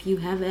If you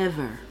have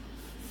ever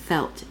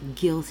felt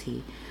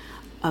guilty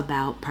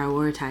about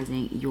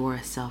prioritizing your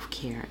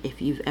self-care, if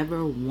you've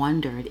ever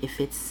wondered if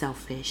it's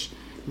selfish,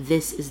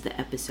 this is the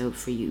episode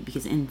for you,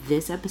 because in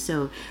this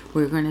episode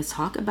we're going to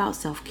talk about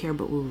self-care,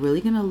 but we're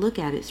really going to look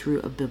at it through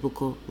a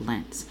biblical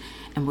lens,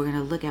 and we're going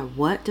to look at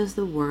what does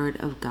the Word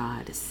of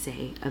God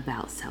say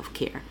about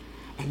self-care.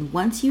 And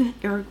once you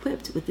are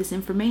equipped with this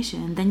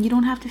information, then you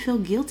don't have to feel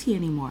guilty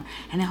anymore.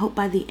 And I hope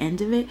by the end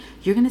of it,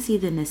 you're going to see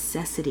the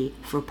necessity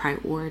for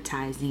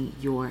prioritizing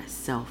your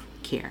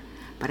self-care.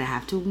 But I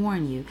have to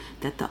warn you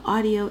that the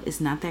audio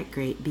is not that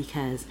great,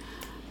 because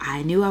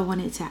I knew I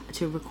wanted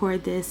to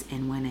record this,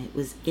 and when it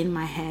was in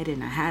my head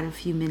and I had a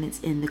few minutes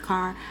in the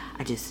car,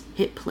 I just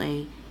hit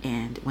play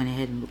and went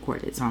ahead and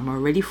recorded. So I'm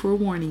already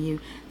forewarning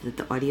you that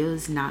the audio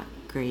is not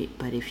great,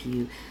 but if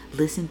you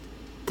listen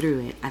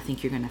through it, I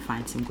think you're going to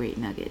find some great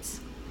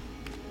nuggets.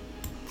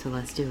 So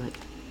let's do it.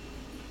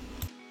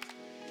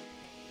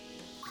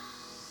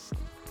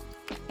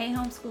 Hey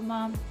homeschool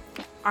mom,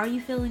 are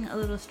you feeling a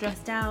little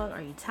stressed out?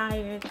 Are you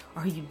tired?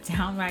 Are you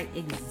downright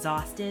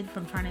exhausted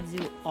from trying to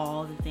do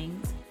all the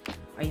things?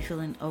 Are you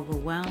feeling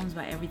overwhelmed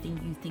by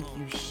everything you think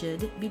you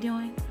should be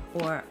doing?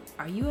 Or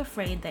are you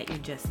afraid that you're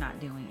just not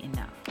doing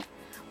enough?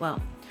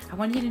 Well, I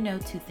want you to know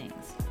two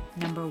things.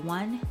 Number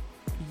one,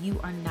 you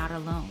are not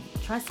alone.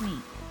 Trust me,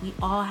 we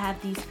all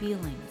have these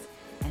feelings.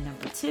 And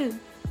number two,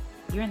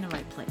 you're in the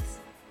right place.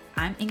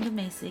 I'm Inga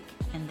Masick,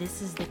 and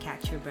this is the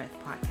Catch Your Breath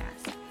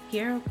podcast.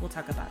 Here, we'll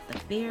talk about the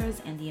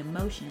fears and the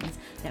emotions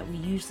that we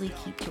usually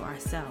keep to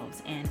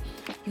ourselves. And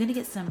you're going to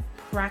get some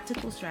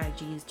practical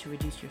strategies to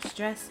reduce your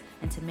stress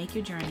and to make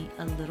your journey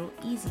a little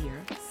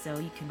easier, so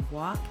you can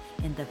walk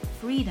in the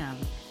freedom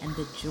and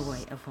the joy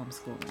of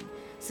homeschooling.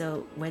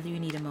 So whether you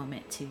need a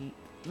moment to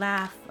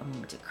laugh, a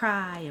moment to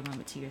cry, a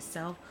moment to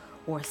yourself,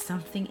 or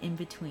something in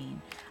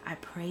between, I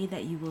pray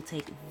that you will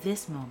take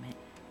this moment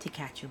to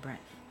catch your breath.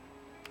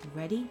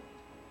 Ready,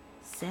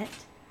 set,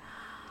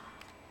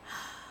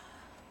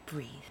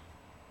 breathe.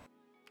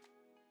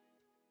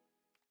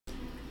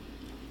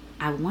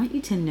 I want you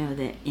to know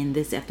that in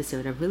this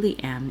episode, I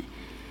really am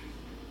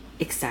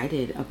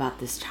excited about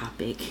this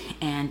topic,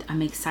 and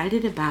I'm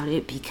excited about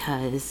it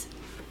because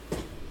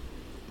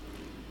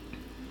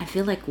I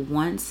feel like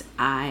once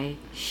I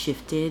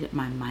shifted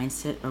my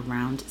mindset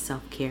around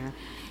self-care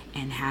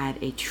and had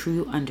a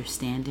true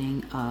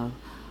understanding of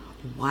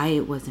why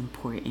it was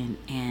important,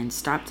 and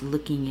stopped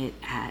looking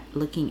at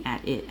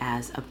it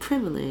as a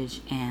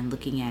privilege and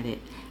looking at it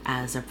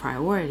as a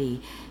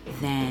priority,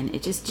 then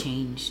it just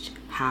changed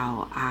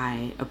how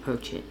I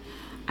approach it.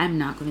 I'm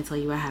not going to tell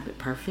you I have it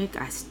perfect.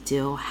 I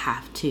still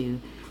have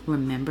to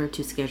remember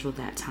to schedule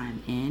that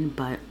time in,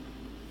 but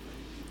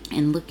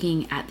in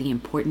looking at the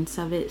importance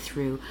of it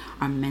through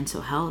our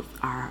mental health,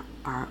 our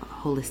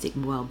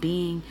holistic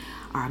well-being,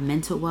 our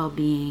mental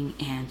well-being,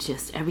 and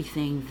just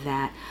everything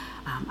that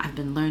I've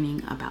been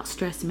learning about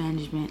stress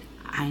management,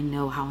 I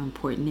know how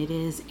important it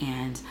is,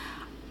 and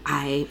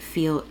I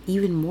feel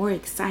even more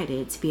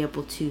excited to be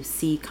able to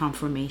see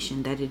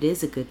confirmation that it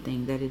is a good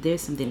thing, that it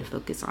is something to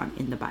focus on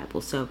in the Bible.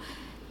 So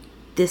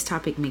this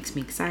topic makes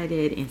me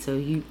excited, and so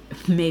you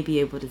may be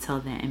able to tell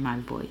that in my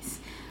voice.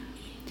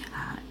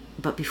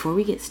 But before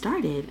we get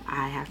started,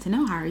 I have to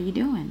know, how are you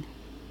doing?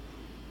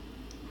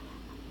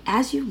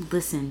 As you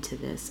listen to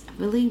this, I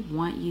really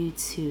want you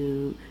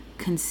to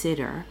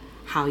consider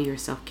how your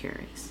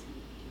self-care is.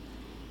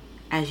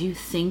 As you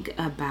think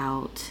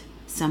about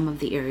some of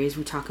the areas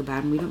we talk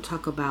about, and we don't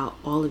talk about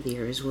all of the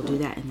areas, we'll do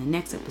that in the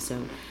next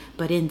episode,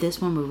 but in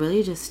this one, we're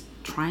really just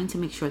trying to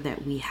make sure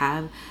that we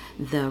have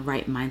the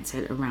right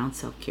mindset around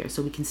self-care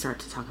so we can start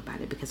to talk about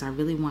it, because I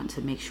really want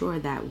to make sure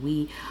that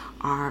we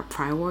are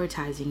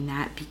prioritizing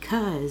that,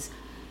 because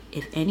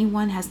if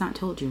anyone has not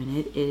told you,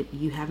 and if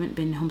you haven't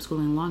been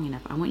homeschooling long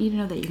enough, I want you to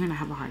know that you're going to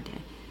have a hard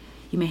day.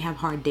 You may have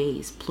hard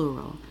days,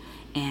 plural,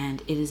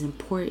 and it is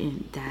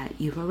important that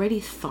you've already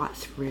thought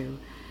through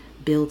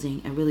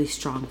building a really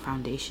strong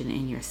foundation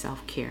in your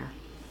self-care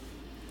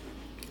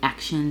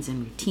actions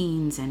and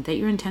routines, and that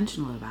you're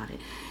intentional about it.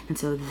 And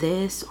so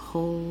this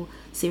whole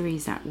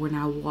series that we're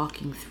now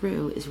walking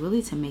through is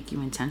really to make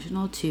you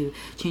intentional, to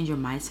change your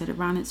mindset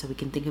around it, so we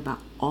can think about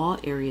all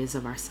areas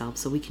of ourselves,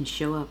 so we can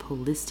show up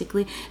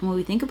holistically. And when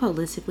we think of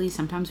holistically,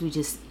 sometimes we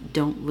just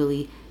don't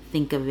really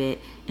think of it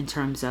in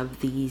terms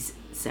of these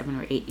 7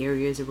 or 8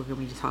 areas that we're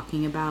going to be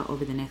talking about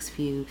over the next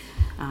few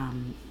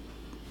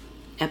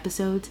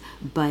episodes,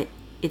 but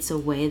it's a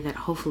way that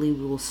hopefully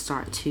we will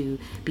start to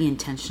be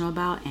intentional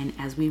about. And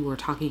as we were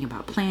talking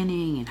about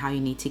planning and how you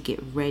need to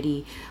get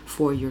ready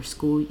for your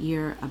school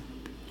year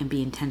and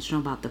be intentional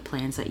about the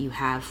plans that you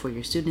have for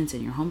your students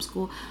and your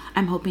homeschool,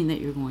 I'm hoping that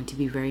you're going to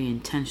be very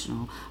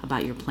intentional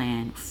about your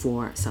plan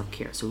for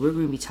self-care. So we're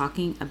going to be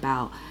talking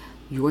about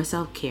your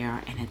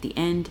self-care, and at the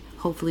end,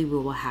 hopefully we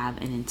will have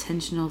an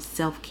intentional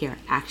self-care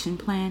action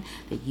plan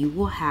that you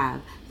will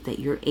have, that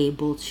you're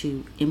able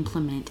to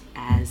implement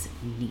as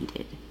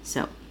needed.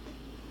 So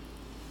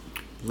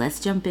let's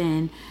jump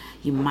in.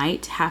 You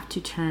might have to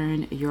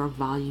turn your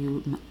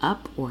volume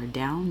up or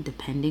down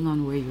depending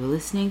on where you're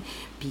listening,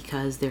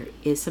 because there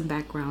is some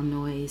background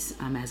noise.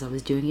 As I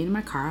was doing it in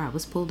my car, I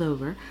was pulled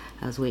over.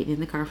 I was waiting in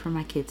the car for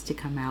my kids to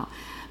come out,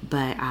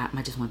 but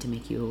I just want to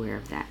make you aware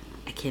of that.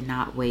 I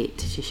cannot wait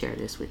to share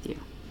this with you.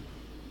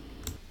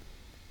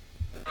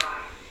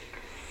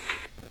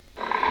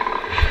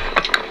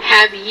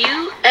 Have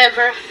you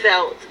ever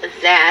felt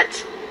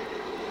that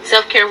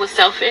self-care was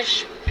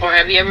selfish? Or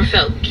have you ever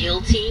felt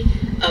guilty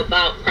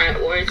about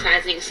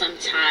prioritizing some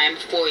time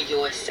for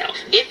yourself?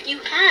 If you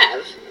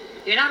have,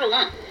 you're not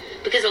alone.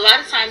 Because a lot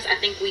of times I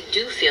think we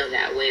do feel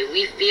that way.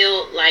 We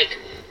feel like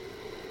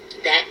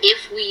that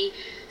if we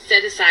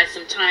set aside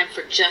some time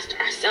for just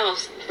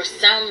ourselves, for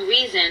some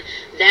reason,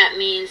 that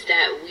means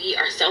that we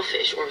are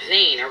selfish or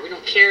vain, or we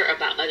don't care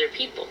about other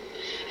people.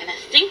 And I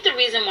think the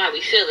reason why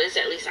we feel this,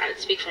 at least I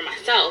speak for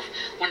myself,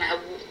 when I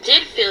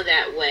did feel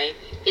that way,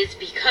 is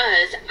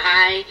because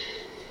I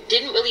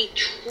didn't really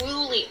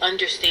truly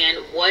understand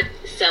what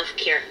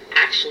self-care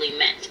actually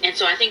meant. And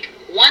so I think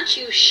once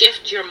you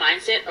shift your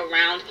mindset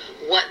around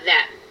what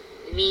that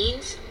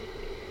means,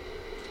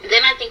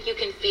 then I think you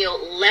can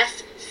feel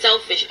less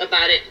selfish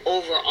about it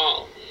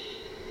overall.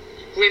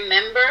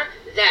 Remember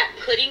that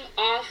putting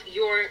off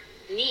your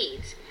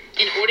needs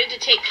in order to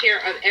take care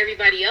of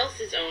everybody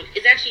else's own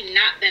is actually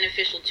not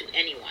beneficial to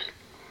anyone.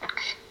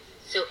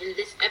 So in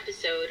this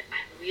episode,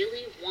 I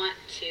really want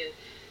to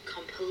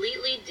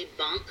completely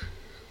debunk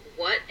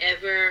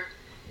whatever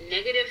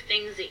negative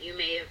things that you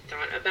may have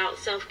thought about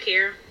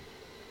self-care.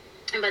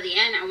 And by the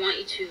end, I want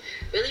you to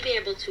really be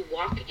able to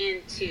walk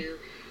into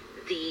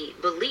the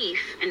belief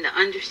and the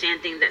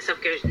understanding that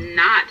self-care is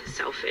not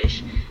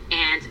selfish,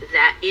 and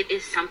that it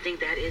is something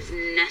that is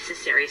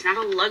necessary. It's not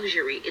a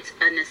luxury, it's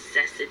a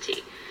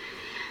necessity.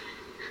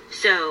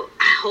 So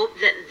I hope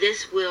that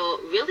this will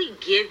really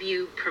give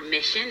you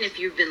permission, if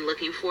you've been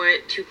looking for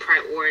it, to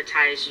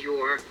prioritize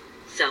your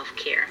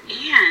self-care.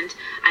 And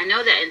I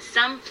know that in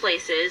some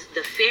places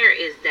the fear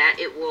is that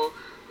it will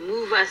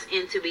move us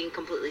into being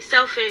completely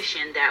selfish,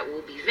 and that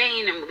we'll be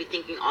vain and we'll be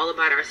thinking all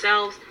about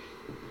ourselves.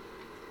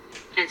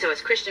 And so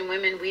as Christian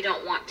women, we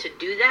don't want to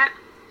do that.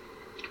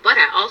 But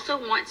I also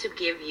want to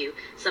give you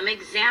some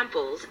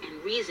examples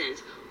and reasons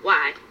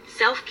why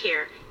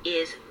self-care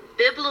is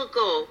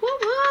biblical.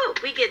 Woo-woo!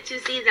 We get to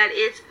see that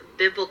it's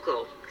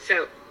biblical.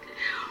 So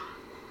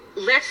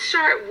let's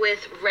start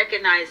with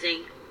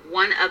recognizing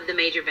one of the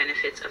major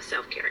benefits of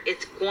self-care.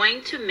 It's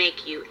going to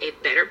make you a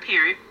better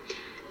parent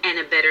and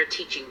a better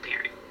teaching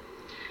parent.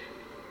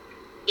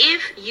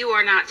 If you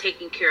are not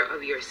taking care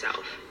of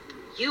yourself,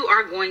 you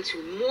are going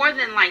to more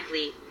than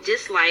likely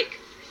dislike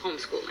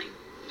homeschooling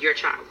your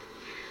child.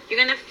 You're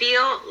going to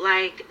feel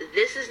like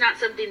this is not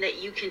something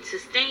that you can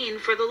sustain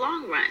for the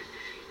long run.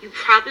 You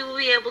probably will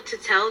be able to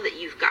tell that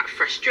you've got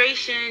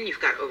frustration, you've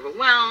got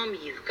overwhelm,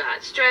 you've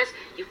got stress,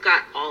 you've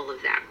got all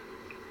of that.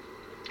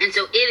 And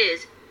so it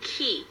is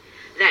key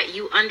that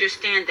you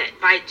understand that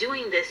by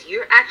doing this,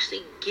 you're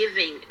actually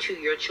giving to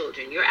your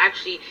children. You're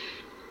actually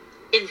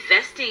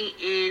investing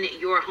in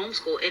your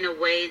homeschool in a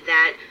way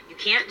that you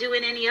can't do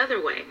in any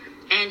other way.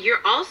 And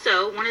you're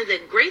also, one of the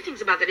great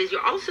things about that is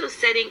you're also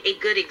setting a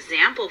good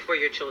example for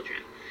your children,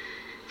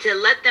 to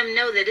let them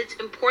know that it's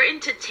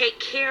important to take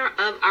care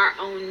of our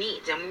own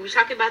needs. And when we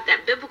talk about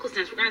that biblical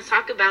sense, we're going to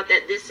talk about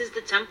that this is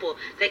the temple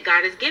that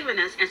God has given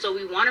us. And so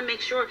we want to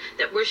make sure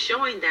that we're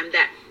showing them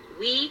that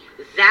we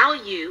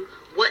value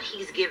what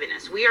he's given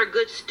us. We are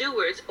good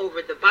stewards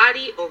over the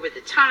body, over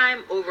the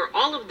time, over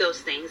all of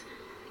those things.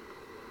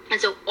 And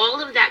so all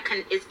of that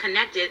is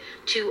connected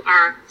to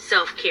our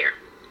self-care.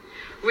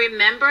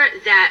 Remember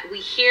that we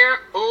hear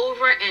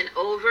over and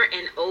over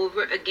and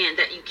over again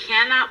that you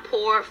cannot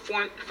pour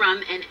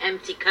from an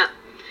empty cup.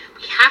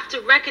 We have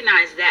to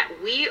recognize that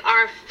we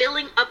are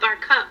filling up our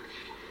cup,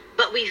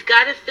 but we've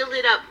got to fill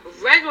it up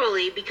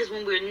regularly, because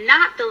when we're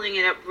not filling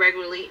it up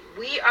regularly,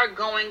 we are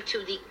going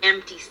to the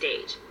empty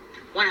stage.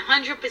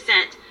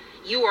 100%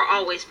 you are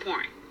always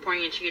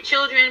pouring into your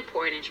children,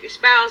 pouring into your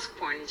spouse,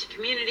 pouring into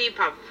community,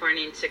 pouring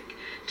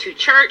into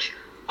church,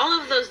 all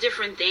of those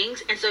different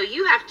things. And so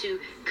you have to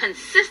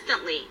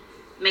consistently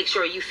make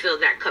sure you fill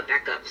that cup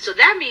back up. So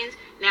that means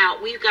now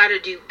we've got to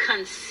do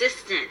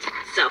consistent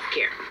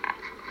self-care.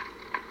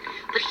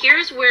 But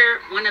here's where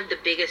one of the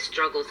biggest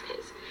struggles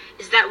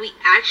is that we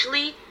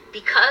actually,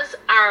 because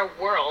our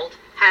world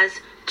has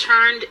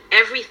turned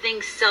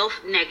everything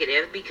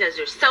self-negative, because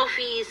there's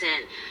selfies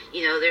and,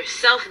 there's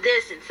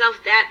self-this and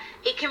self-that,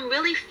 it can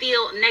really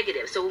feel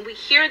negative. So when we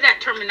hear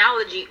that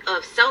terminology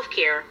of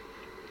self-care,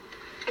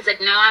 it's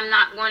like, no, I'm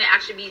not going to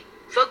actually be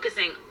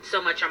focusing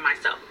so much on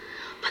myself.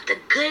 But the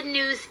good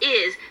news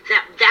is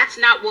that that's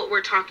not what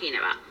we're talking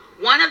about.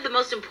 One of the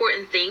most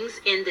important things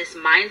in this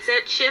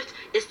mindset shift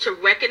is to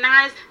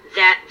recognize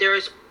that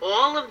there's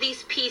all of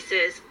these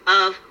pieces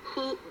of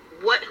who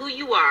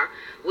you are,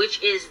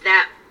 which is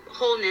that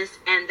wholeness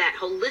and that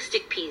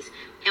holistic piece.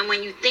 And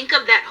when you think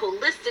of that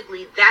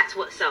holistically, that's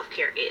what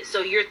self-care is.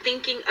 So you're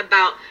thinking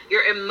about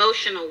your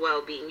emotional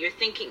well-being. You're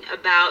thinking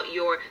about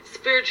your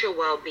spiritual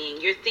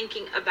well-being. You're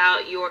thinking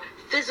about your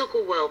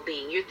physical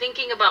well-being. You're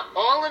thinking about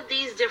all of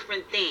these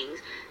different things.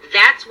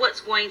 That's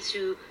what's going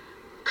to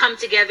come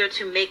together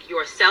to make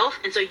yourself.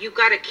 And so you've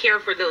got to care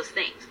for those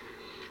things.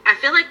 I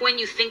feel like when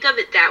you think of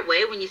it that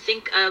way, when you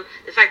think of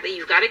the fact that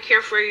you've got to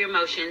care for your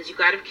emotions, you've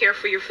got to care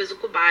for your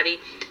physical body,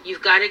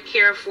 you've got to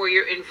care for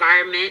your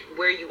environment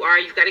where you are,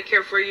 you've got to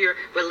care for your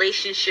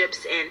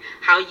relationships and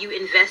how you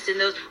invest in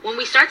those. When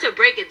we start to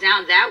break it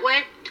down that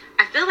way,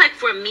 I feel like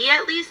for me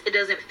at least, it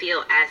doesn't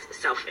feel as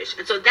selfish.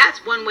 And so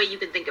that's one way you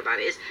can think about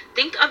it, is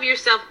think of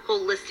yourself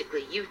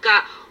holistically. You've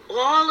got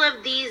all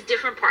of these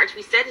different parts.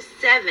 We said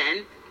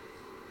 7,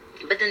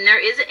 but then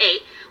there is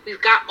 8.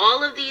 We've got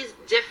all of these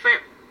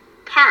different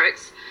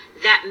parts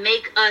that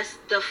make us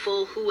the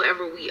full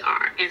whoever we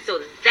are. And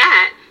so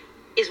that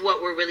is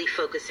what we're really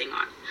focusing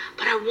on.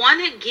 But I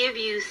want to give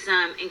you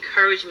some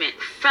encouragement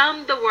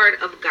from the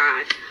Word of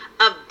God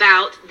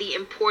about the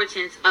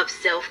importance of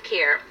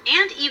self-care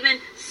and even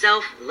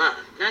self-love.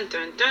 Dun,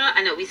 dun, dun.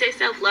 I know we say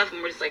self-love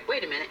and we're just like,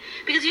 wait a minute.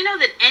 Because you know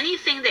that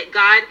anything that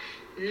God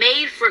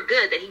made for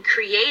good, that he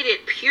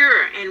created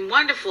pure and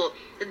wonderful,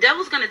 the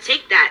devil's going to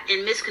take that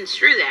and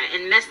misconstrue that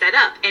and mess that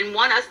up and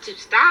want us to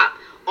stop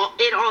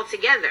it all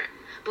together.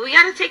 But we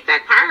got to take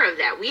back power of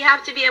that. We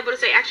have to be able to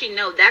say, actually,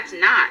 no, that's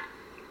not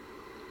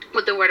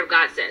what the Word of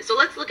God says. So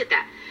let's look at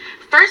that.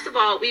 First of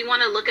all, we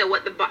want to look at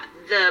what the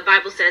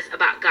Bible says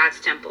about God's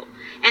temple.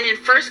 And in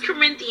 1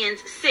 Corinthians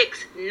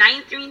 6,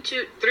 19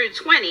 through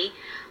 20,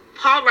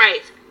 Paul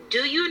writes,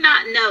 "Do you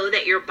not know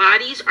that your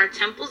bodies are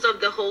temples of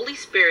the Holy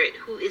Spirit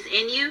who is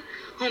in you,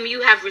 whom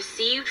you have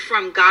received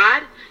from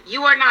God?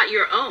 You are not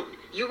your own.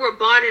 You were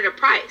bought at a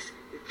price.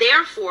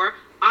 Therefore,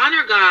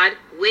 honor God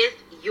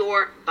with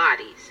your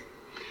bodies."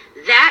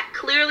 That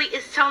clearly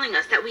is telling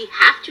us that we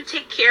have to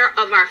take care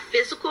of our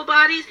physical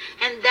bodies,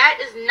 and that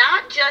is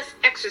not just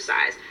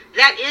exercise.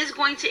 That is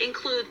going to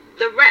include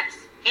the rest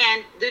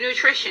and the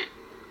nutrition.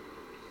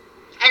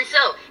 And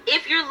so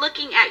if you're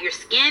looking at your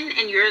skin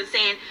and you're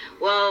saying,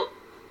 well,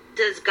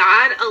 does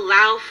God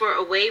allow for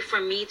a way for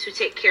me to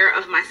take care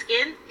of my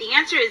skin? The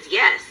answer is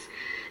yes.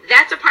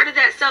 That's a part of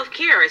that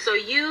self-care. So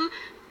you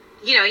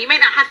may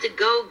not have to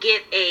go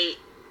get a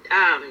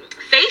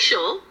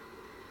facial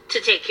to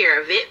take care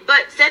of it,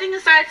 but setting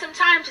aside some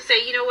time to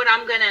say, you know what,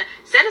 I'm going to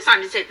set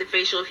aside to take the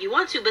facial if you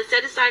want to, but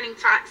setting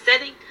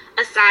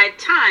aside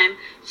time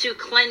to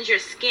cleanse your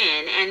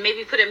skin and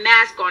maybe put a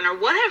mask on or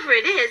whatever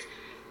it is,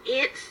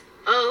 it's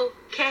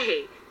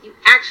okay.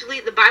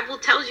 The Bible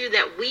tells you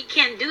that we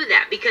can do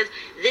that because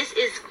this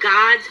is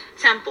God's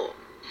temple.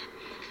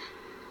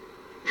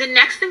 The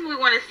next thing we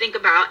want to think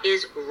about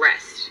is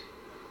rest.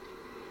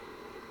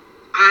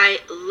 I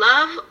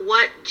love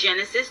what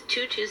Genesis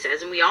 2:2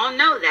 says, and we all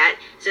know that.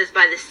 It says,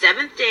 by the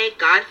 7th day,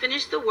 God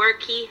finished the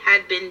work he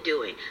had been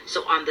doing.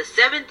 So on the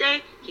 7th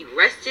day, he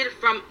rested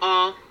from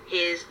all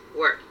his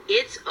work.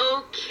 It's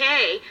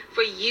okay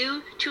for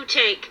you to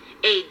take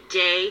a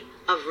day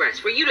of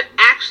rest, for you to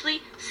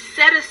actually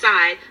set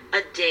aside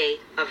a day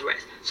of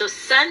rest. So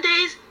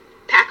Sundays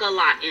pack a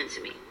lot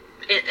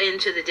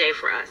into the day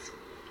for us.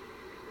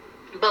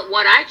 But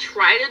what I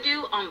try to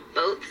do on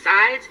both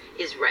sides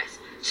is rest.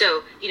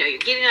 So, you're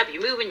getting up,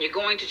 you're moving, you're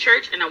going to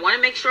church, and I want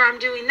to make sure I'm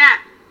doing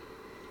that.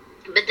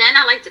 But then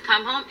I like to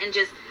come home and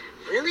just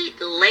really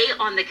lay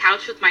on the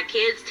couch with my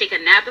kids, take a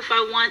nap if I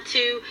want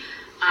to,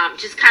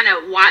 just kind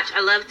of watch.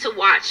 I love to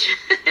watch,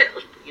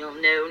 you'll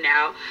know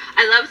now,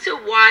 I love to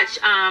watch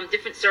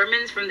different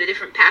sermons from the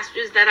different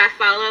pastors that I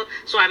follow.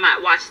 So I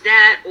might watch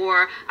that,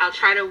 or I'll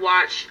try to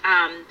watch,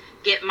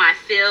 get my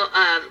fill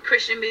of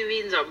Christian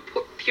movies or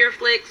Pure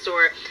Flix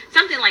or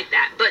something like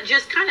that. But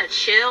just kind of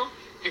chill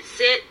and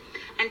sit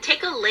and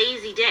take a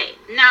lazy day.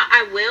 Now,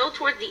 I will,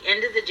 towards the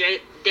end of the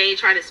day,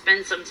 try to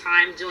spend some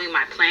time doing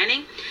my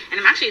planning. And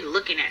I'm actually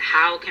looking at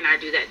how can I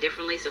do that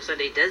differently so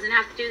Sunday doesn't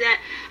have to do that.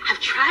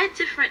 I've tried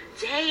different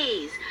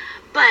days.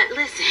 But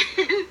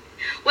listen,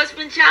 what's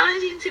been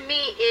challenging to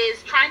me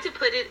is trying to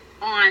put it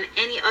on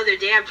any other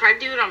day. I've tried to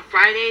do it on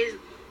Fridays.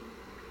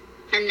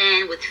 And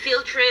then with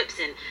field trips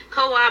and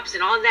co-ops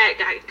and all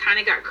that, kind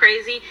of got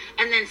crazy.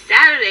 And then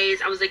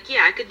Saturdays, I was like,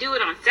 yeah, I could do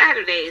it on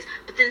Saturdays.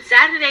 But then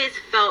Saturdays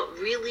felt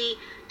really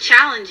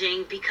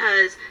challenging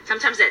because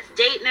sometimes that's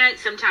date night,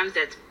 sometimes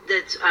that's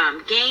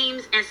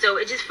games. And so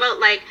it just felt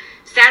like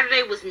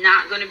Saturday was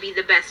not going to be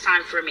the best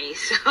time for me.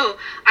 So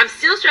I'm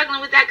still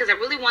struggling with that because I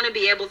really want to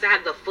be able to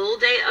have the full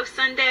day of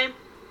Sunday.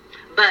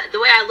 But the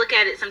way I look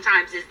at it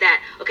sometimes is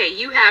that, okay,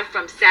 you have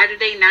from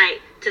Saturday night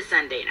to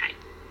Sunday night.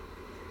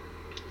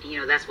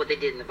 That's what they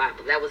did in the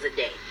Bible. That was a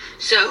day.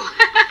 So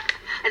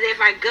if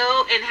I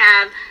go and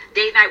have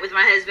date night with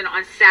my husband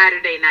on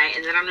Saturday night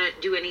and then I'm not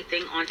do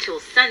anything until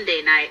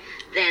Sunday night,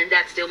 then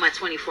that's still my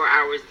 24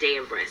 hours day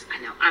of rest. I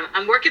know.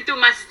 I'm working through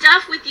my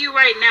stuff with you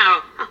right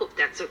now. I hope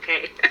that's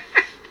okay.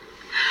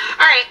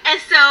 All right. And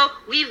so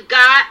we've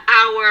got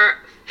our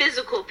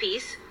physical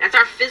piece. That's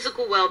our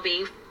physical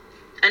well-being.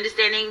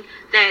 understanding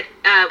that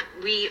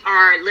we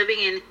are living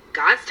in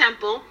God's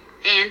temple,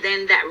 and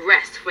then that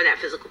rest for that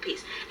physical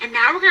peace. And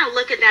now we're going to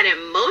look at that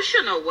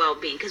emotional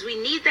well-being, because we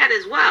need that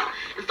as well.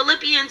 In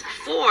Philippians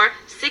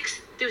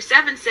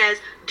 4:6-7 says,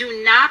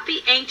 do not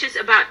be anxious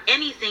about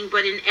anything,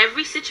 but in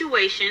every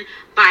situation,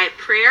 by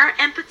prayer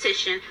and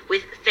petition,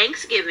 with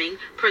thanksgiving,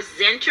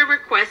 present your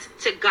requests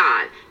to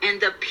God, and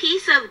the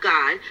peace of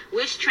God,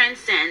 which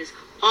transcends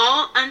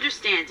all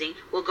understanding,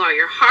 will guard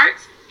your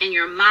hearts and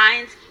your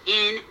minds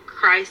in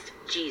Christ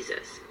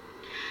Jesus.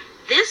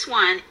 This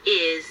one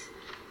is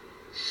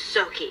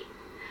so key.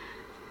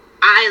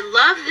 I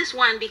love this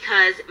one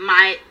because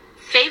my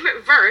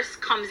favorite verse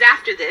comes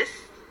after this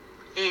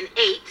in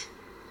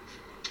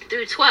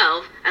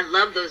 8-12. I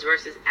love those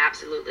verses.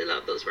 Absolutely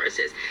love those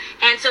verses.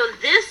 And so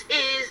this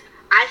is,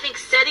 I think,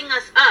 setting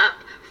us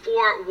up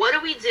for what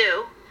do we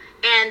do,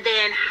 and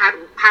then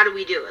how do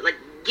we do it? Like,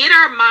 get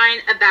our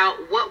mind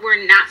about what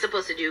we're not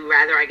supposed to do,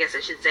 rather, I guess I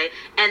should say,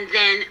 and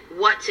then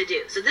what to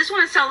do. So this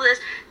one is telling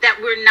us that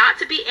we're not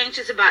to be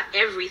anxious about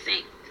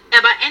everything,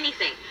 about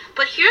anything.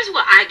 But here's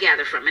what I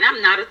gather from, and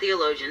I'm not a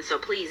theologian, so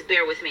please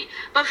bear with me.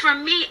 But for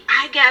me,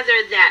 I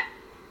gather that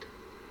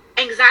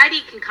anxiety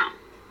can come.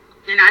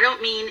 And I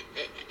don't mean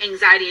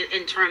anxiety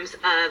in terms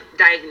of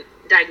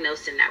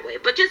diagnosed in that way,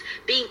 but just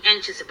being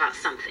anxious about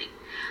something.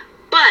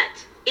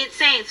 But it's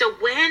saying, so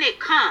when it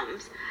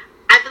comes,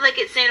 I feel like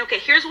it's saying, okay,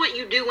 here's what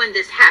you do when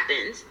this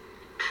happens.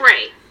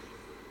 Pray.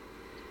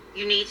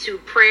 You need to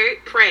pray,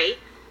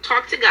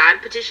 talk to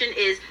God. Petition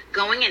is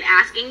going and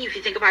asking. If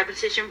you think about a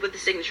petition with the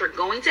signature,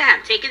 going to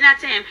Him, taking that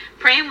to Him,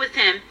 praying with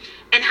Him.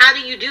 And how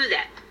do you do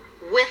that?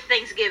 With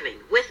thanksgiving,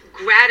 with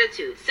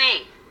gratitude,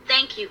 saying,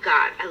 thank you,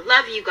 God. I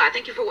love you, God.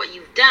 Thank you for what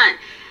you've done.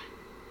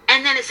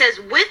 And then it says,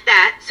 with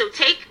that, so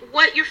take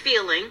what you're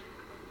feeling,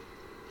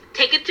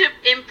 take it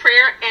in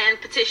prayer and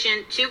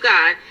petition to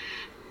God,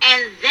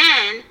 and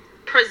then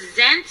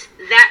present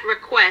that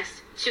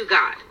request to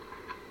God.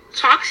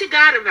 Talk to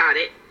God about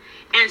it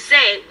and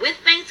say, with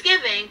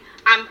thanksgiving,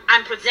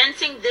 I'm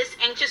presenting this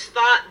anxious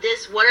thought,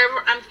 this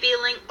whatever I'm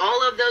feeling,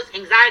 all of those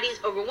anxieties,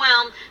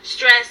 overwhelmed,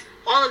 stress,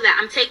 all of that.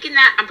 I'm taking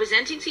that, I'm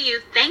presenting to you,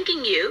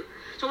 thanking you.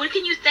 So what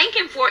can you thank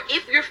Him for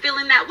if you're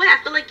feeling that way? I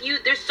feel like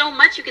there's so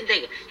much you can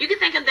thank Him. You can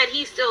thank Him that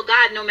He's still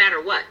God no matter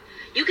what.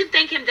 You can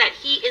thank Him that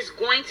He is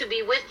going to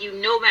be with you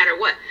no matter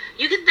what.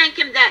 You can thank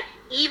Him that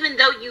even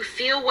though you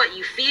feel what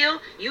you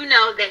feel, you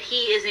know that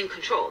He is in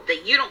control.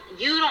 That you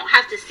don't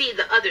have to see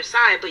the other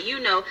side, but you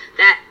know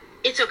that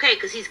it's okay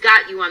because He's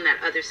got you on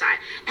that other side.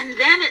 And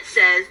then it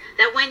says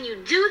that when you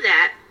do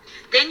that,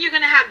 then you're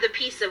going to have the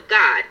peace of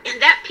God.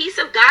 And that peace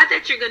of God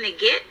that you're going to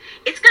get,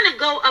 it's going to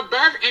go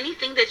above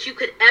anything that you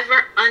could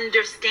ever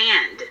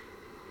understand.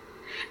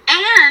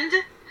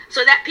 And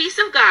so that peace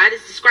of God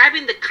is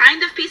describing the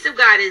kind of peace of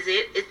God is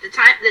it. It's the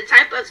type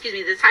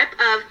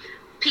of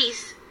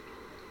peace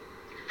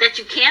that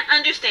you can't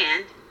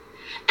understand.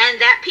 And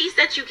that peace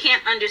that you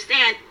can't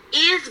understand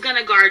is going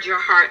to guard your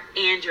heart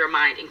and your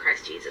mind in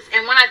Christ Jesus.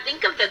 And when I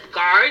think of the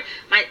guard,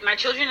 my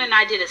children and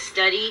I did a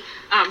study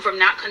from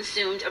Not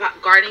Consumed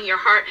about guarding your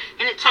heart.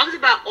 And it talks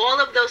about all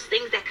of those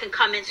things that can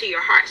come into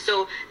your heart.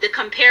 So the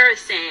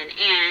comparison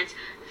and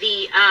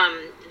the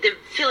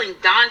feeling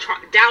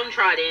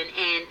downtrodden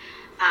and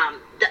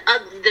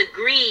the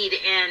greed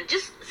and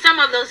just some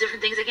of those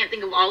different things. I can't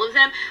think of all of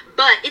them,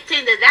 but it's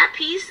saying that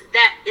peace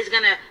that is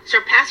going to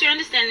surpass your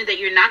understanding, that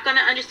you're not going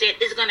to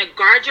understand, is going to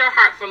guard your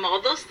heart from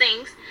all those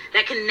things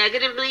that can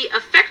negatively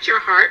affect your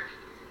heart,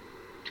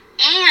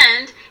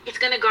 and it's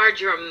going to guard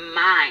your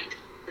mind.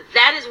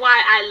 That is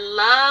why I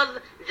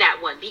love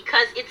that one,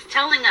 because it's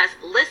telling us,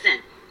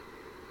 listen,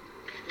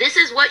 this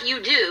is what you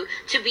do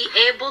to be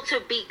able to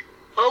be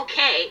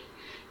okay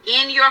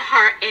in your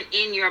heart and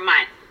in your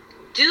mind.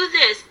 Do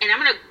this, and I'm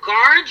going to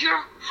guard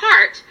your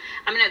heart.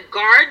 I'm going to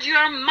guard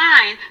your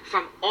mind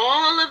from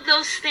all of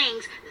those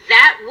things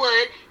that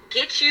would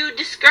get you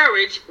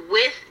discouraged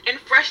with and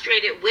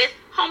frustrated with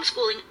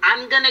homeschooling.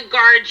 I'm going to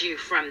guard you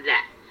from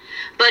that.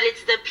 But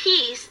it's the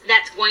peace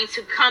that's going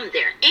to come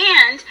there.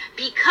 And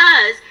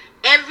because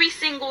every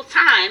single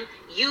time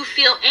you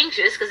feel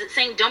anxious, because it's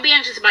saying don't be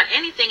anxious about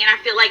anything, and I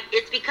feel like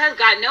it's because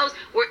God knows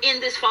we're in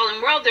this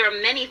fallen world. There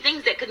are many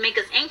things that could make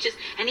us anxious,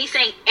 and He's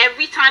saying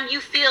every time you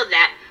feel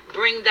that,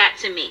 bring that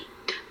to me.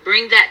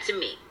 Bring that to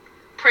me.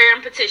 Prayer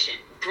and petition.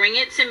 Bring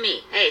it to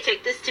me. Hey,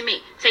 take this to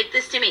me. Take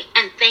this to me.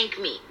 And thank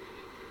me.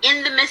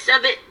 In the midst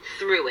of it,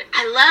 through it.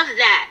 I love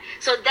that.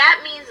 So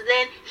that means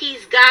then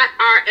He's got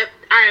our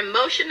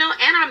emotional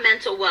and our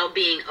mental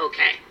well-being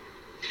okay.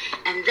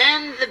 And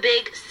then the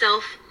big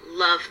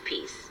self-love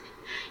piece.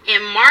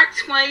 In Mark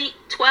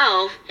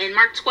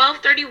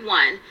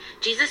 12:31,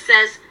 Jesus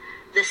says,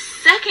 the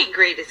second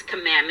greatest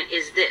commandment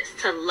is this,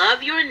 to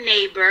love your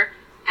neighbor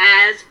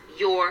as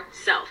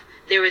yourself.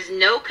 There is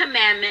no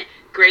commandment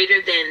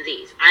greater than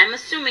these. I'm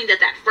assuming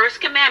that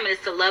first commandment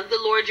is to love the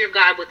Lord your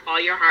God with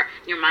all your heart,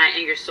 your mind,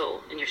 and your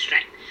soul, and your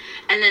strength.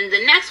 And then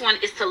the next one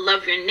is to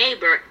love your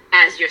neighbor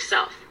as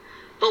yourself.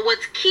 But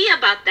what's key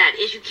about that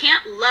is you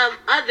can't love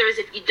others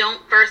if you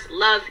don't first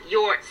love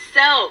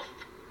yourself.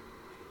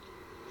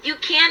 You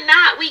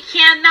cannot. We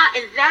cannot.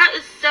 And that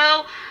is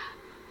so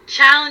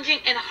challenging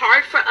and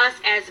hard for us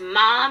as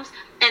moms,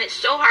 and it's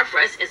so hard for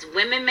us as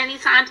women many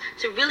times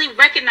to really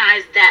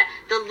recognize that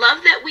the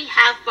love that we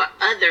have for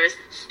others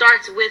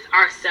starts with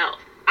ourselves.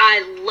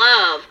 I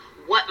love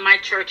what my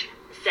church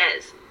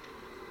says,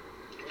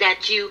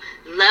 that you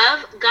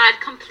love God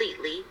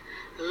completely,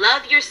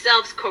 love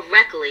yourselves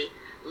correctly,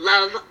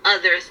 love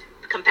others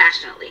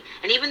compassionately.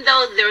 And even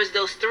though there's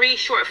those three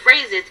short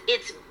phrases,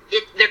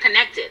 they're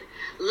connected.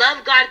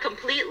 Love God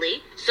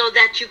completely so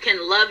that you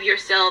can love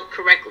yourself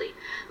correctly.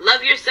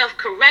 Love yourself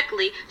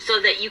correctly so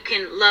that you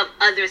can love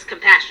others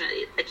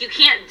compassionately. Like, you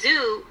can't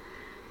do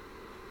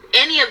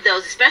any of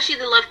those, especially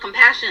the love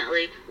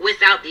compassionately,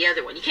 without the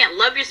other one. You can't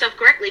love yourself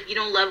correctly if you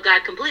don't love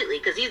God completely,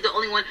 because he's the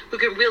only one who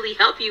can really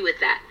help you with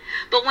that.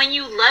 But when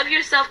you love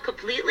yourself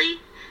completely,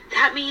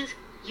 that means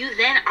you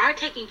then are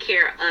taking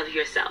care of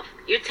yourself.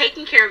 You're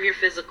taking care of your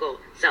physical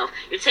self.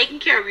 You're taking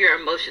care of your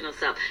emotional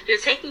self. You're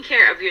taking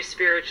care of your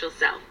spiritual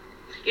self.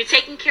 You're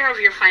taking care of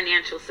your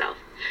financial self.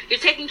 You're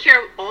taking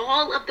care of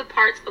all of the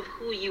parts of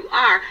who you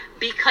are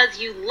because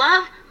you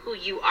love who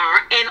you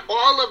are, and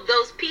all of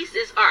those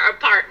pieces are a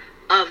part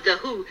of the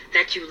who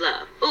that you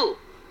love. Ooh,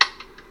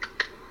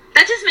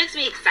 that just makes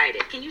me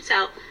excited. Can you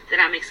tell that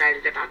I'm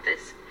excited about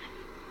this?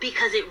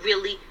 Because it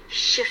really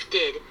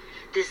shifted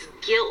this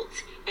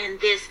guilt and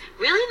this,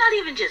 really not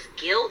even just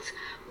guilt,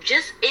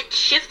 just it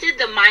shifted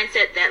the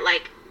mindset that,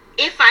 like,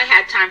 if I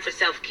had time for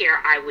self-care,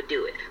 I would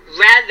do it.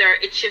 Rather,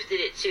 it shifted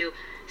it to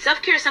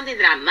self-care is something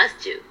that I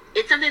must do.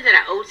 It's something that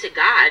I owe to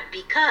God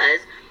because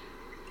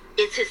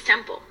it's his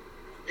temple.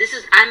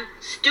 I'm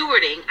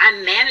stewarding,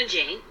 I'm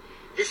managing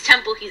this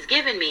temple he's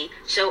given me,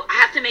 so I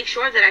have to make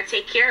sure that I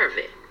take care of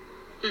it.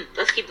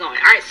 Let's keep going.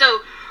 All right,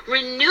 so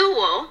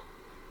renewal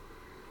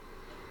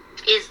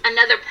is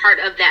another part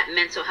of that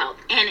mental health.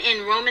 And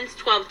in Romans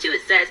 12:2,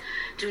 it says,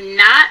 do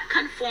not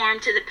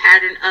conform to the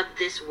pattern of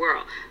this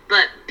world,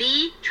 but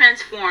be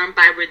transformed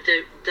by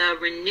the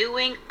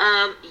renewing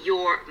of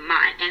your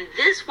mind. And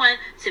this one,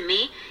 to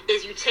me,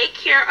 is you take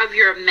care of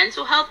your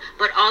mental health,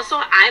 but also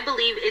I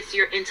believe it's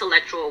your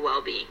intellectual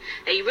well-being.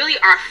 That you really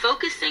are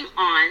focusing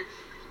on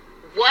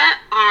what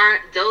are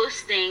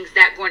those things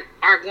that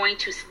are going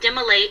to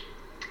stimulate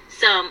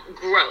some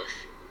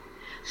growth.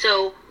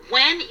 So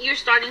when you're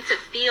starting to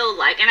feel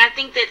like, and I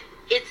think that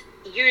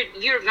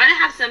you're going to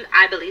have some,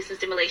 I believe, some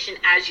stimulation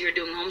as you're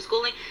doing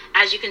homeschooling,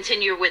 as you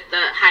continue with the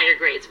higher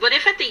grades. But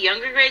if at the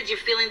younger grades you're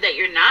feeling that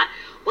you're not,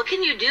 what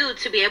can you do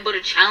to be able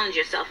to challenge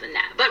yourself in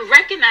that? But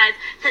recognize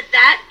that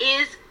that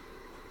is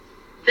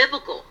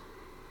biblical.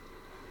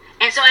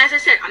 And so, as I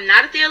said, I'm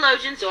not a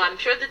theologian, so I'm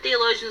sure the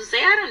theologians will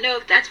say, I don't know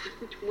if that's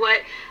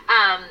what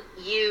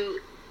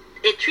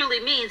it truly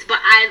means, but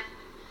I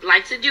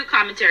like to do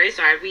commentary,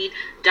 so I read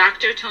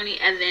Dr. Tony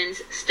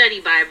Evans'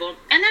 study Bible,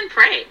 and then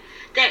pray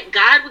that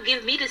God will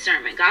give me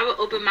discernment. God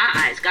will open my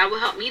eyes. God will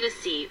help me to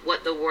see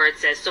what the word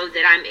says so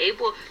that I'm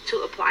able to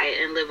apply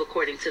it and live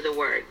according to the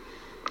word.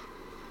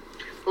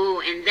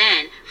 Ooh, and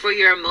then for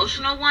your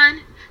emotional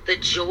one, the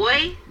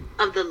joy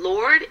of the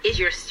Lord is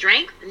your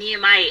strength.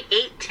 Nehemiah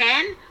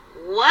 8:10.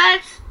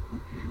 What?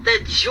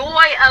 The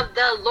joy of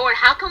the Lord.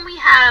 How can we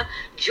have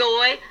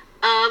joy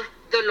of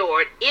the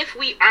Lord if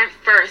we aren't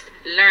first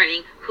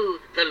learning who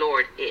the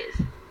Lord is?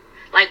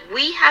 Like,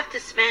 we have to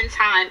spend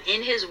time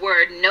in his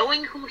word,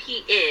 knowing who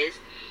he is,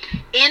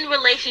 in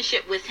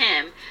relationship with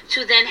him,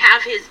 to then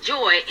have his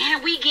joy.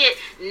 And we get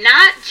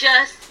not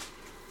just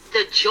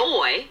the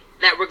joy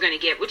that we're going to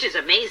get, which is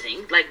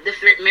amazing. Like, the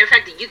mere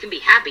fact that you can be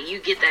happy, you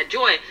get that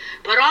joy.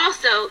 But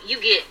also, you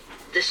get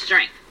the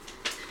strength.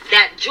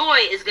 That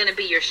joy is going to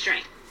be your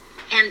strength.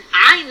 And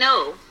I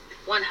know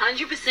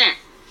 100%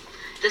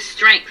 the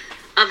strength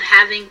of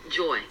having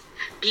joy.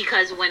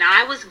 Because when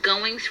I was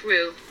going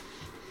through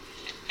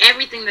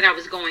everything that I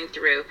was going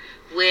through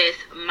with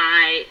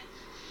my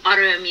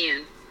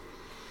autoimmune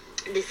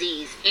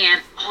disease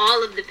and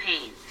all of the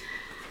pain,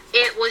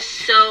 it was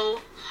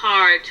so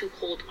hard to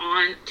hold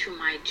on to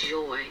my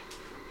joy.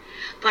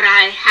 But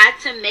I had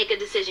to make a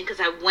decision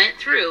because I went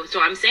through.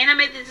 So I'm saying I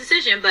made this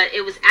decision, but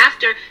it was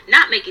after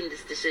not making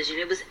this decision.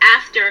 It was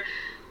after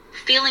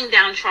feeling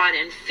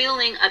downtrodden,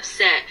 feeling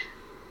upset,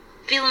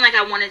 feeling like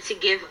I wanted to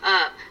give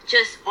up.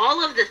 Just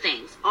all of the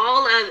things.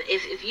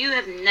 If you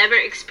have never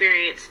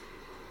experienced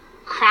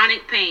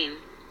chronic pain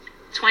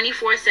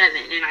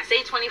 24/7, and I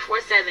say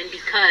 24/7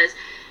 because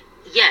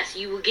yes,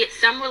 you will get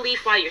some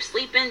relief while you're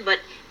sleeping, but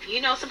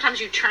sometimes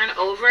you turn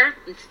over,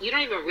 you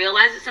don't even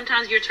realize it.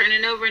 Sometimes you're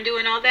turning over and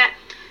doing all that.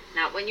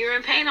 Not when you're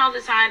in pain all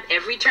the time.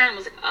 Every turn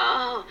was like,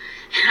 oh,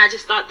 and I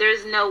just thought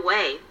there's no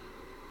way.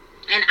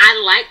 And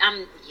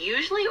I'm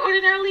usually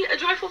ordinarily a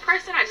joyful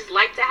person. I just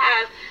like to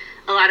have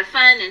a lot of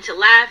fun and to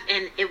laugh,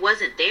 and it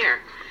wasn't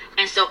there.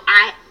 And so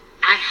I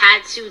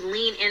had to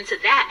lean into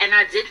that, and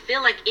I did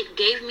feel like it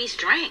gave me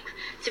strength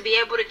to be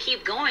able to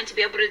keep going, to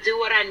be able to do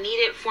what I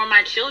needed for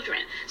my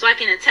children. So I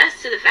can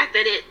attest to the fact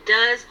that it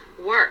does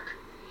work.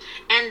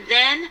 And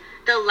then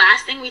the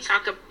last thing it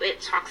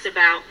talks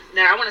about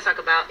that I want to talk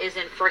about is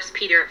in 1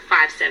 Peter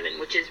 5:7,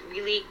 which is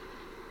really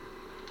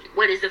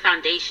what is the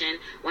foundation,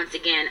 once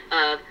again,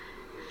 of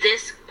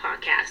this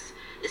podcast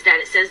is that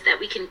it says that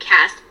we can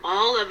cast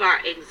all of our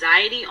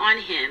anxiety on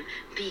him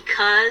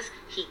because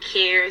he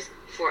cares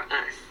for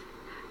us.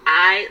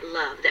 I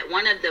love that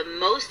one of the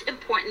most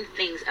important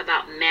things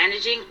about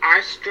managing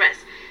our stress,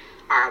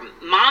 our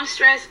mom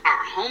stress,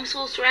 our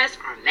homeschool stress,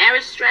 our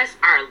marriage stress,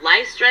 our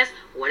life stress,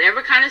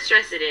 whatever kind of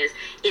stress it is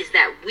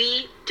that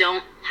we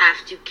don't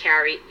have to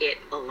carry it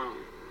alone.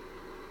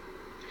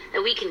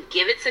 That we can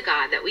give it to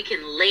God, that we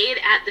can lay it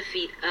at the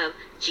feet of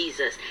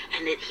Jesus,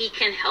 and that he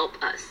can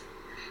help us.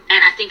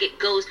 And I think it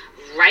goes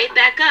right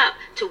back up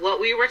to what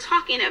we were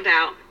talking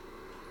about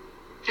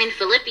in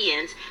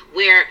Philippians,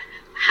 where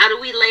how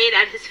do we lay it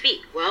at his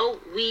feet? Well,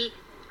 we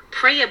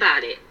pray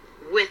about it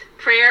with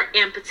prayer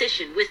and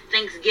petition, with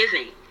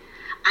thanksgiving.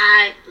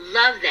 I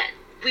love that.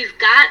 We've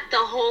got the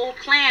whole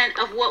plan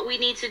of what we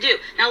need to do.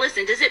 Now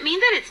listen, does it mean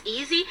that it's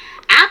easy?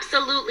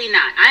 Absolutely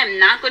not. I am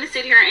not going to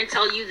sit here and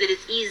tell you that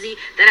it's easy,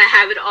 that I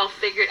have it all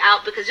figured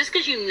out, because just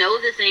because you know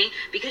the thing,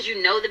 because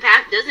you know the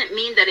path, doesn't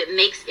mean that it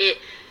makes it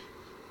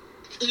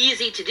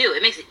easy to do.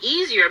 It makes it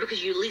easier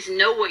because you at least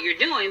know what you're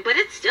doing, but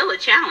it's still a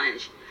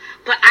challenge.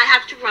 But I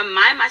have to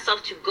remind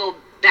myself to go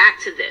back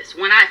to this.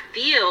 When I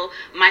feel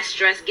my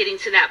stress getting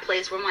to that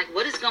place where I'm like,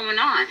 what is going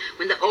on?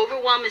 When the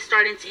overwhelm is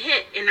starting to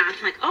hit and I'm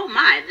like, oh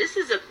my, this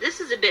is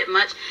a bit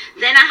much.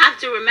 Then I have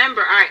to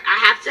remember, all right, I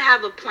have to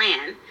have a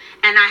plan,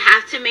 and I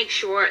have to make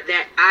sure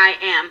that I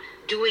am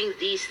doing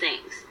these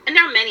things. And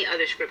there are many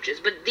other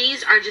scriptures, but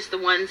these are just the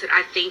ones that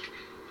I think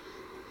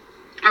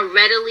are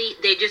readily,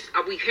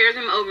 we hear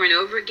them over and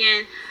over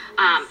again,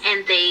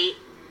 and they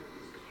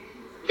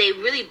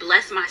really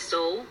bless my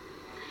soul.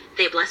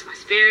 They bless my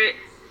spirit.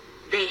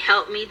 They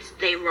help me.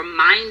 They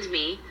remind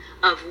me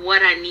of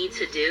what I need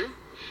to do.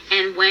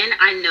 And when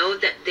I know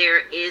that there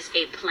is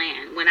a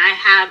plan,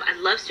 I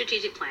love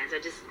strategic plans. I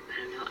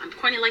don't know, I'm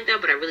corny like that,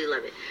 but I really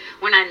love it.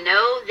 When I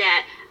know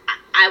that,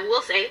 I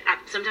will say,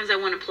 sometimes I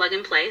want to plug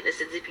and play. That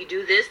says, if you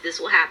do this, this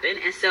will happen.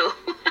 And so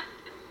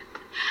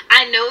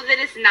I know that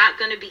it's not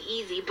going to be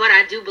easy, but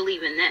I do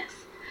believe in this.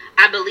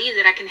 I believe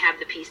that I can have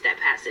the peace that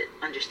passes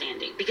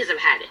understanding because I've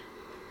had it.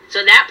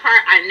 So that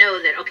part, I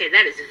know that, okay,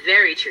 that is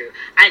very true.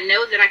 I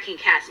know that I can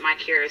cast my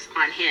cares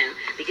on him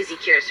because he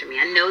cares for me.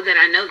 I know that.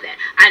 I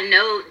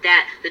know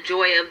that the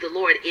joy of the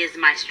Lord is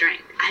my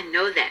strength. I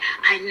know that.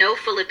 I know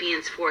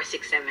Philippians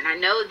 4:6-7. I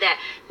know that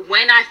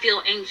when I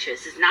feel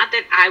anxious, it's not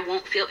that I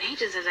won't feel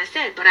anxious, as I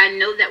said, but I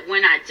know that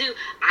when I do,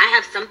 I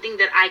have something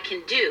that I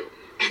can do.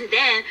 And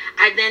then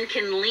I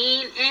can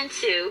lean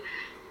into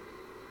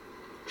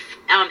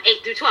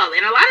 8-12.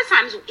 And a lot of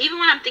times, even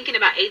when I'm thinking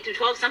about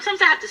 8-12, sometimes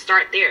I have to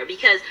start there,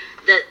 because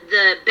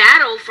the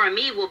battle for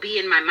me will be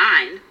in my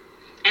mind,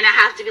 and I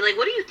have to be like,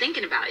 what are you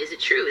thinking about? Is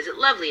it true? Is it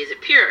lovely? Is it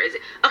pure? Is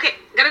it okay?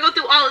 Gotta go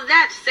through all of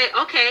that to say,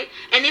 okay,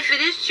 and if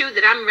it is true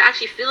that I'm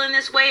actually feeling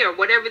this way, or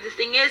whatever the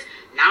thing is,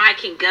 now I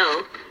can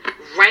go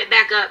right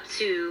back up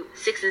to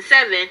 6 and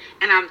 7,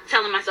 and I'm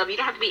telling myself, you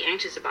don't have to be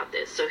anxious about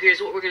this. So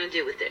here's what we're going to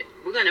do with it.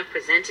 We're going to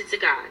present it to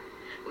God.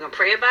 We're going to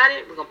pray about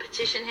it. We're going to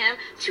petition him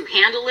to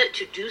handle it,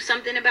 to do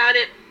something about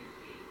it.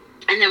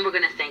 And then we're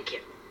going to thank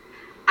him.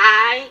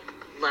 I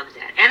love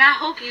that. And I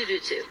hope you do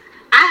too.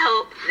 I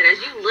hope that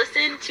as you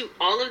listen to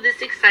all of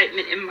this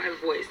excitement in my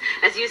voice,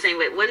 as you're saying,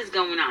 wait, what is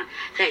going on?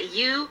 That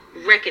you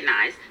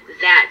recognize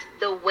that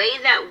the way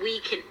that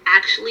we can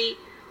actually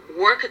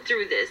work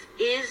through this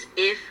is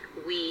if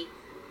we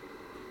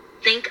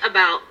think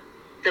about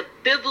the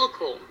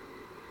biblical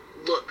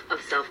look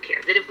of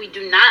self-care. That if we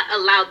do not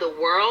allow the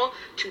world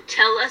to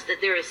tell us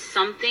that there is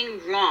something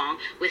wrong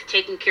with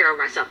taking care of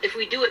ourselves, if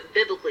we do it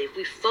biblically, if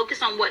we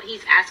focus on what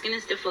he's asking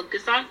us to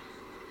focus on,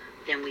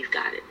 then we've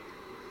got it.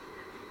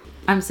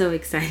 I'm so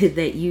excited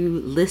that you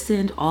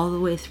listened all the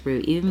way through,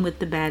 even with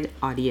the bad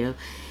audio.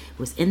 It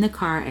was in the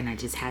car, and I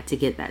just had to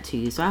get that to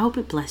you. So I hope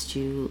it blessed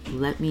you.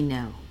 Let me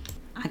know.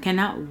 I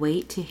cannot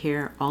wait to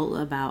hear all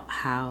about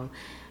how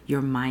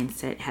your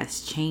mindset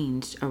has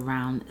changed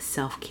around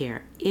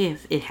self-care,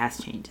 if it has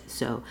changed.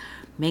 So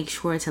make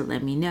sure to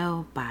let me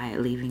know by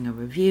leaving a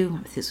review.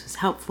 If this was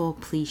helpful,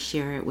 please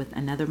share it with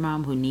another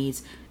mom who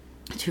needs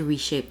to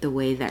reshape the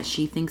way that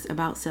she thinks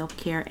about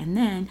self-care. And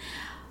then,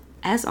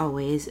 as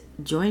always,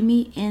 join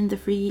me in the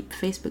free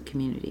Facebook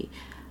community,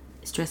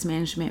 Stress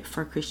Management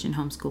for Christian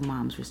Homeschool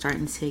Moms. We're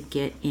starting to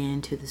get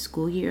into the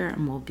school year,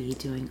 and we'll be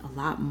doing a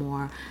lot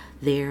more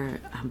there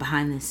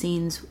behind the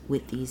scenes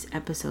with these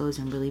episodes,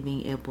 and really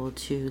being able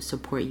to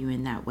support you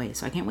in that way.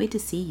 So I can't wait to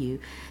see you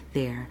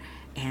there,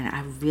 and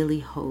I really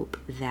hope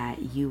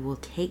that you will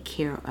take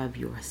care of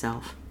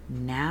yourself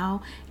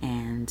now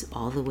and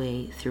all the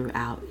way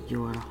throughout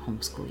your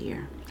homeschool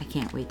year. I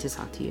can't wait to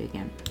talk to you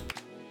again.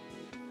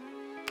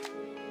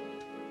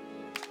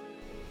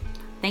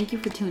 Thank you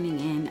for tuning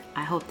in.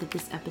 I hope that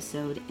this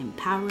episode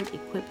empowered,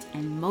 equipped,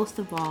 and most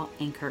of all,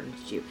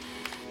 encouraged you.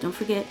 Don't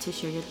forget to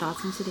share your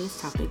thoughts on today's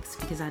topics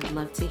because I'd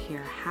love to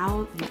hear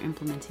how you're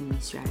implementing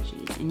these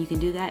strategies. And you can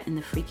do that in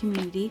the free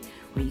community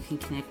where you can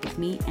connect with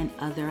me and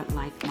other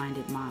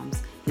like-minded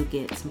moms. You'll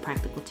get some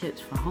practical tips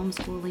for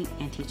homeschooling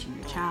and teaching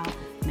your child,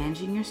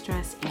 managing your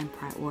stress, and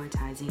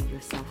prioritizing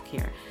your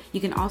self-care.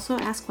 You can also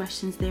ask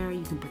questions there.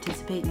 You can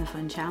participate in the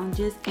fun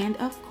challenges. And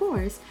of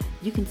course,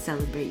 you can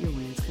celebrate your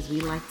wins because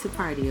we like to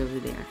party over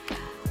there.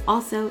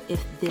 Also,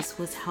 if this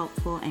was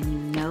helpful and you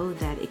know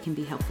that it can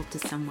be helpful to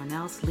someone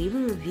else, leave a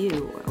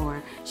review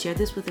or share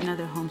this with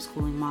another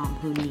homeschooling mom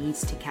who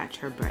needs to catch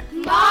her breath.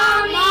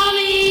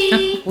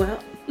 Mommy! Well,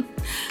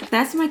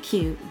 that's my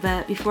cue.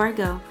 But before I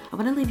go, I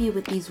want to leave you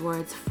with these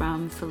words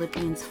from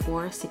Philippians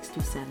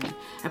 4:6-7.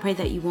 I pray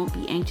that you won't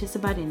be anxious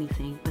about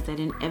anything, but that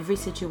in every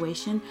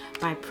situation,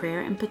 by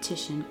prayer and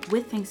petition,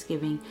 with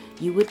thanksgiving,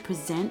 you would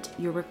present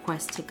your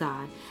request to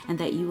God, and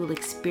that you will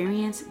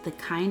experience the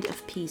kind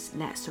of peace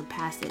that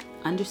surpasses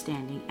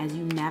understanding as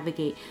you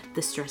navigate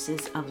the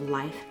stresses of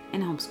life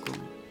and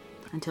homeschooling.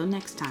 Until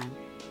next time,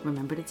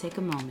 remember to take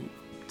a moment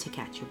to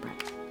catch your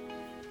breath.